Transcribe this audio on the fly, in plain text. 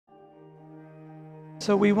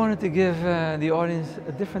So we wanted to give the audience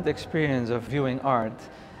a different experience of viewing art.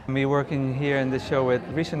 We're working here in this show with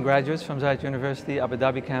recent graduates from Zayed University, Abu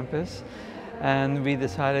Dhabi campus, and we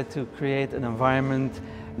decided to create an environment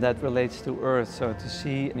that relates to Earth. So to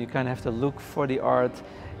see, you kind of have to look for the art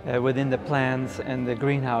within the plants and the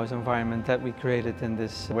greenhouse environment that we created in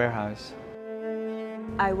this warehouse.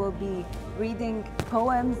 I will be reading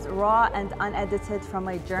poems raw and unedited from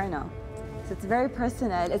my journal. So it's very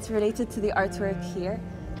personal, it's related to the artwork here.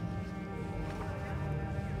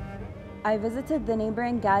 I visited the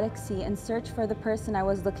neighboring galaxy in search for the person I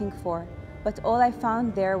was looking for, but all I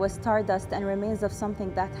found there was stardust and remains of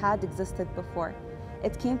something that had existed before.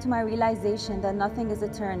 It came to my realization that nothing is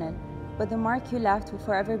eternal, but the mark you left will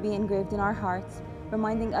forever be engraved in our hearts,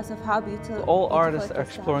 reminding us of how beautiful. All artists are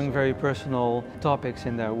exploring very personal topics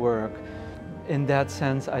in their work. In that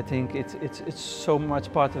sense, I think it's so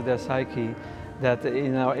much part of their psyche that, you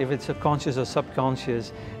know, if it's conscious or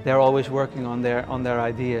subconscious, they're always working on their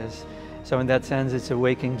ideas. So in that sense, it's a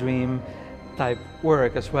waking dream type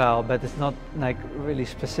work as well, but it's not like really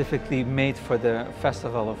specifically made for the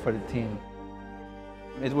festival or for the team.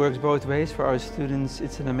 It works both ways. For our students,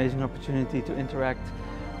 it's an amazing opportunity to interact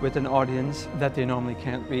with an audience that they normally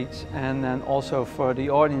can't reach, and then also for the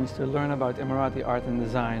audience to learn about Emirati art and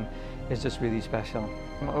design is just really special.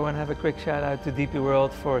 I want to have a quick shout out to DP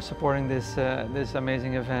World for supporting this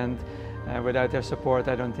amazing event. Without their support,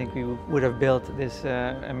 I don't think we would have built this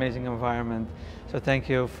amazing environment. So thank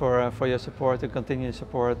you for your support and continued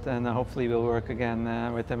support, and hopefully we'll work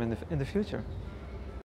again with them in the future.